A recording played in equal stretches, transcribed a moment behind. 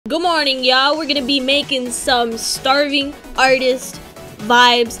Good morning, y'all. We're gonna be making some starving artist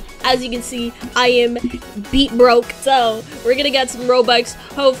vibes. As you can see, I am beat broke, so we're gonna get some Robux,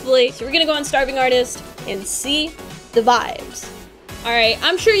 hopefully. So we're gonna go on starving artist and see the vibes. Alright,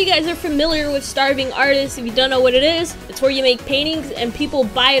 I'm sure you guys are familiar with starving artists. If you don't know what it is, it's where you make paintings and people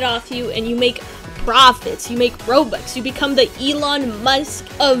buy it off you and you make profits. You make Robux. You become the Elon Musk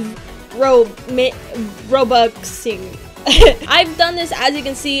of Robuxing. I've done this, as you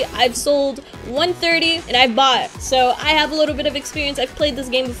can see. I've sold 130 and I've bought, so I have a little bit of experience. I've played this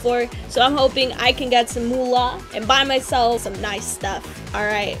game before, so I'm hoping I can get some moolah and buy myself some nice stuff. All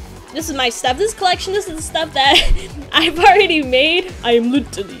right, this is my stuff. This collection, this is the stuff that I've already made. I am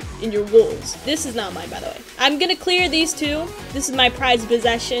literally in your walls. This is not mine, by the way. I'm gonna clear these two. This is my prized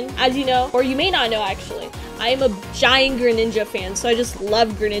possession, as you know, or you may not know actually. I am a giant Greninja fan, so I just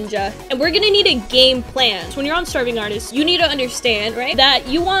love Greninja. And we're gonna need a game plan. So when you're on starving artists, you need to understand, right, that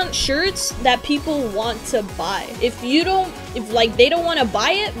you want shirts that people want to buy. If they don't want to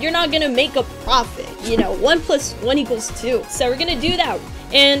buy it, you're not gonna make a profit. You know, 1 + 1 = 2. So we're gonna do that.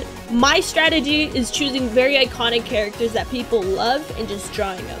 And my strategy is choosing very iconic characters that people love and just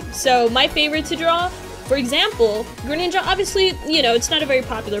drawing them. So my favorite to draw, for example, Greninja, obviously, you know, it's not a very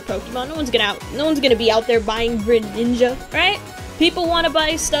popular Pokemon. No one's gonna be out there buying Greninja, right? People want to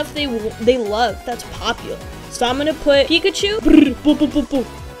buy stuff they love, that's popular. So I'm gonna put Pikachu.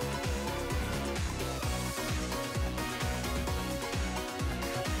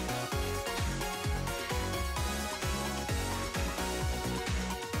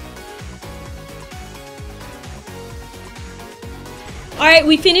 Alright,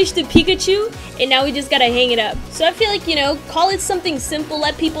 we finished the Pikachu, and now we just gotta hang it up. So I feel like, you know, call it something simple,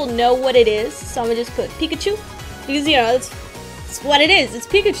 let people know what it is. So I'm gonna just put Pikachu, because, you know, it's what it is, it's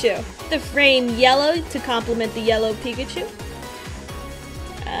Pikachu. The frame yellow to complement the yellow Pikachu.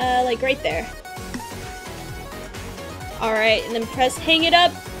 Like right there. Alright, and then press hang it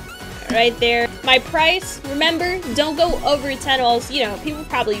up. Right there. My price, remember, don't go over 10 or else, you know, people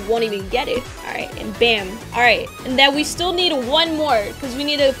probably won't even get it. Alright, and bam. Alright, and then we still need one more because we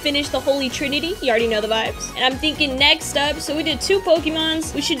need to finish the Holy Trinity. You already know the vibes. And I'm thinking next up, so we did 2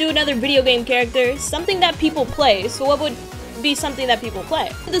 Pokemons. We should do another video game character, something that people play. So what would be something that people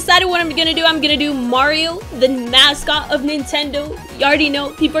play? I decided what I'm gonna do. I'm gonna do Mario, the mascot of Nintendo. You already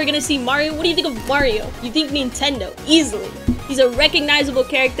know, people are gonna see Mario. What do you think of Mario? You think Nintendo, easily. He's a recognizable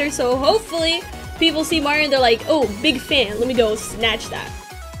character, so hopefully people see Mario and they're like, oh, big fan, let me go snatch that.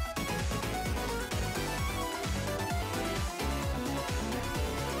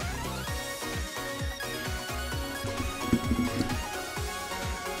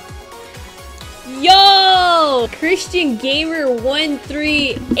 Yo! Christian Gamer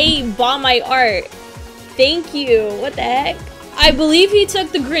 138 bought my art. Thank you. What the heck? I believe he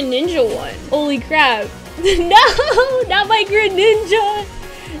took the Greninja one. Holy crap. No, not my Greninja.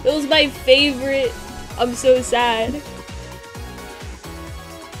 It was my favorite. I'm so sad.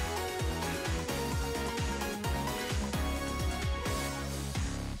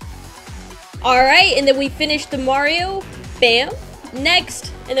 Alright, and then we finished the Mario. Bam.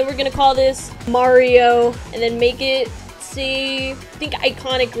 Next, and then we're gonna call this Mario, and then make it, see, I think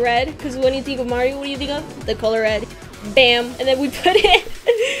iconic red, because when you think of Mario, what do you think of? The color red. Bam. And then we put it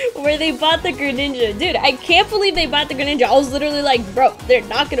where they bought the Greninja. Dude, I can't believe they bought the Greninja. I was literally like, bro, they're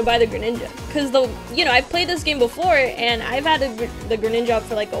not gonna buy the Greninja. Because, you know, I've played this game before, and I've had the Greninja up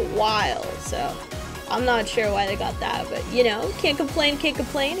for like a while, so I'm not sure why they got that, but, you know, can't complain, can't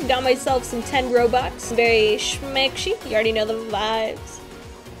complain. Got myself some 10 Robux. Very schmecksy. You already know the vibes.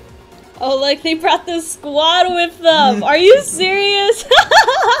 Oh, like they brought the squad with them. Are you serious?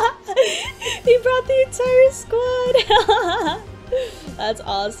 He brought the entire squad. That's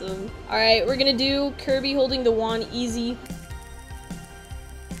awesome. All right, we're gonna do Kirby holding the wand, easy.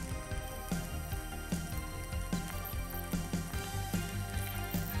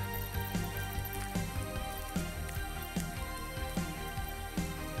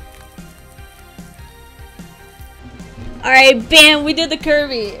 Alright, bam, we did the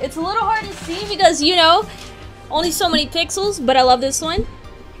Kirby. It's a little hard to see because, you know, only so many pixels, but I love this one.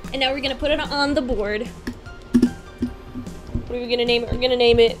 And now we're gonna put it on the board. What are we gonna name it? We're gonna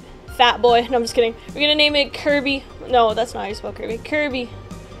name it Fat Boy. No, I'm just kidding. We're gonna name it Kirby. No, that's not how you spell Kirby. Kirby.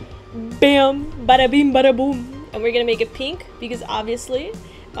 Bam, bada bing, bada boom. And we're gonna make it pink because obviously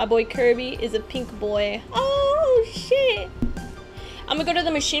my boy Kirby is a pink boy. Oh, shit. I'm gonna go to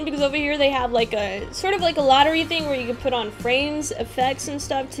the machine because over here they have like a sort of like a lottery thing where you can put on frames, effects, and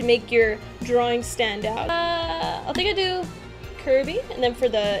stuff to make your drawing stand out. I think I do Kirby, and then for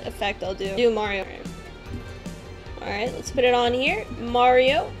the effect I'll do Mario. Alright, let's put it on here.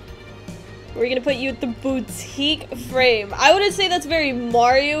 Mario. We're gonna put you at the boutique frame. I wouldn't say that's very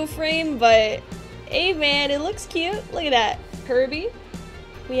Mario frame, but hey man, it looks cute. Look at that. Kirby.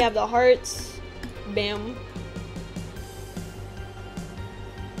 We have the hearts. Bam.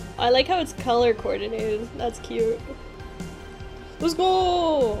 I like how it's color coordinated. That's cute. Let's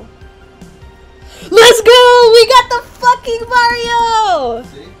go! Let's go! We got the fucking Mario!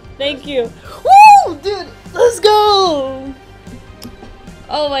 See? Thank you. Woo! Dude, let's go!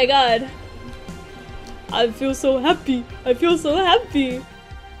 Oh my god. I feel so happy. I feel so happy.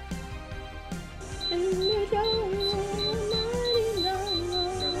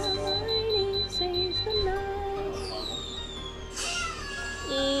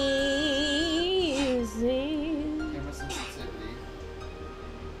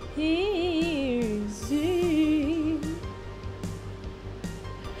 Easy.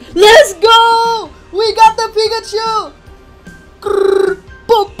 Let's go! We got the Pikachu! Grrr,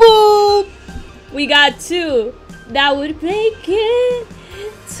 boop, boop. We got 2. That would make it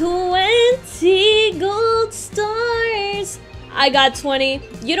 20 gold stars. I got 20.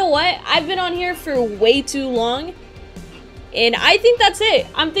 You know what? I've been on here for way too long. And I think that's it.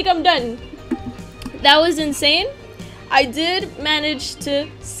 I think I'm done. That was insane. I did manage to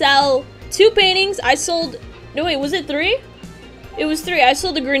sell 2 paintings. I sold... No, wait, was it 3? It was 3. I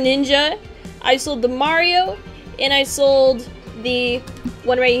sold the Greninja, I sold the Mario, and I sold the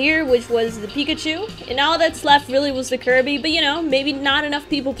one right here, which was the Pikachu. And all that's left really was the Kirby. But, you know, maybe not enough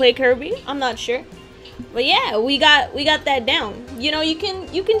people play Kirby. I'm not sure. But yeah, we got that down. You know, you can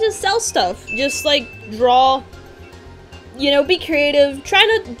just sell stuff. Just, like, draw... You know, be creative. Try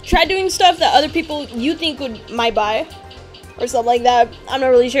doing stuff that other people you think might buy, or something like that. I'm not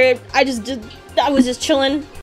really sure. I was just chilling.